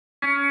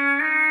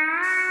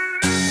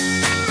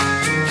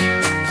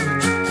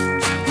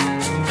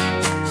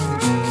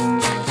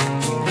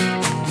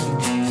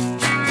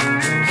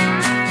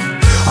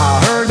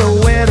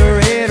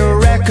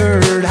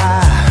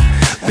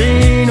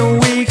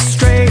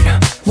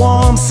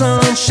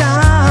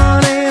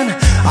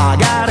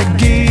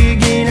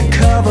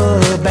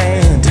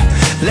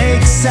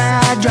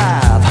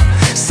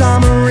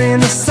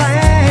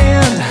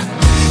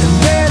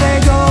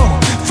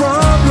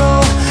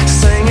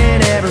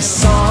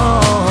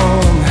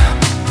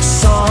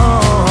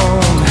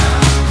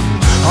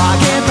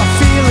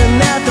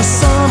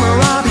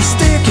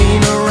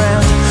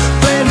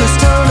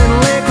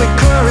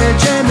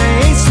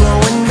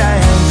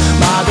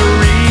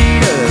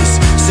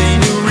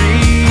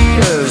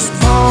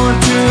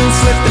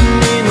slippin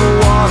in the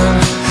water.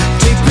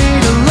 Take me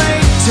to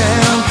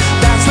Laketown,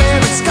 that's where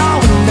it's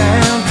going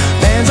down.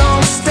 Bands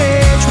on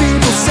stage,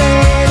 people say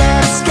that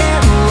it's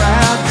getting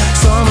loud.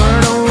 Summer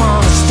don't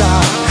wanna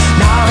stop,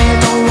 now it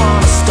don't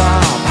wanna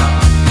stop.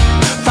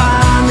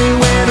 Find me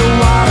where the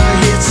water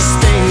hits the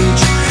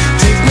stage.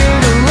 Take me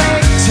to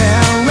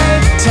Laketown,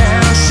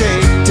 Laketown,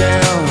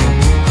 shakedown.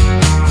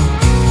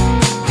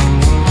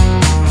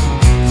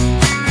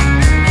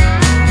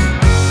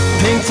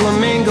 Pink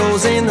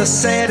flamingos in the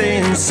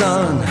setting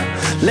sun.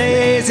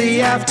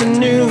 Lazy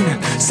afternoon,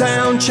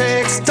 sound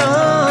check's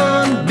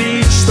done.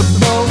 Beach the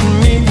boat and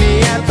meet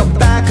me at the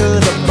back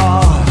of the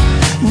bar.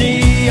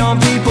 Neon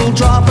people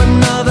drop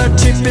another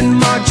tip in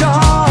my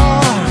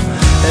jar.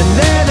 And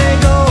there they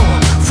go,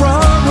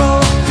 front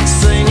row,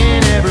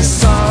 singing every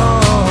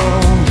song.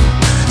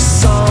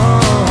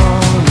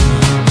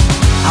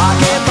 I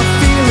get the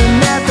feeling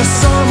that the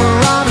summer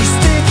I'll be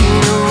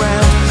sticking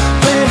around.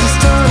 Pleasure's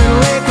turning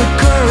liquid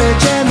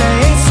courage and they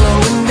ain't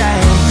slowing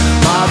down.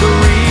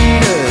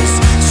 Margaritas,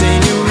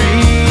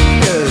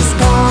 Senioritas,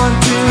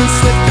 Pontoons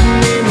slipping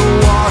in the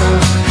water.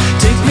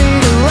 Take me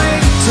to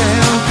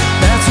Laketown,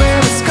 that's where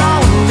it's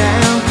going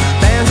down.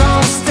 Bands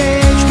on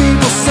stage,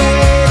 people say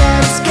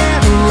that it's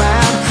getting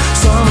loud.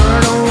 Summer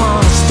don't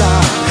wanna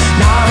stop,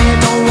 now it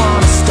don't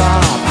wanna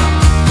stop.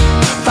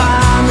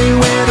 Find me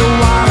where the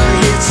water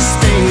hits the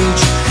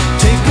stage.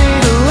 Take me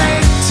to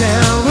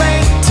Laketown,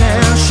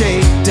 Laketown,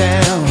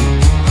 shakedown.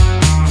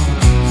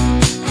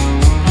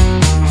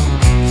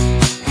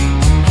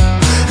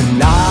 And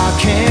I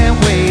can't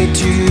wait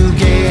to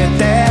get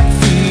that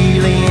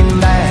feeling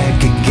back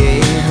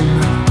again.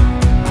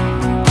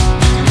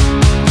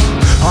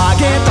 I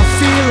get the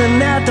feeling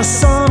that the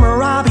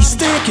summer I'll be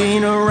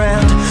sticking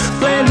around.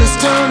 Blenders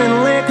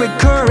turning liquid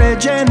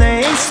courage and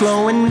they ain't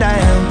slowing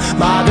down.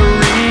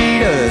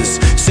 Margaritas,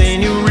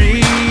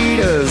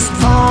 Senioritas,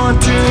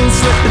 Pontoons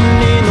slipping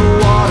in the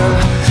water.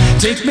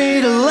 Take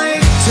me to Lake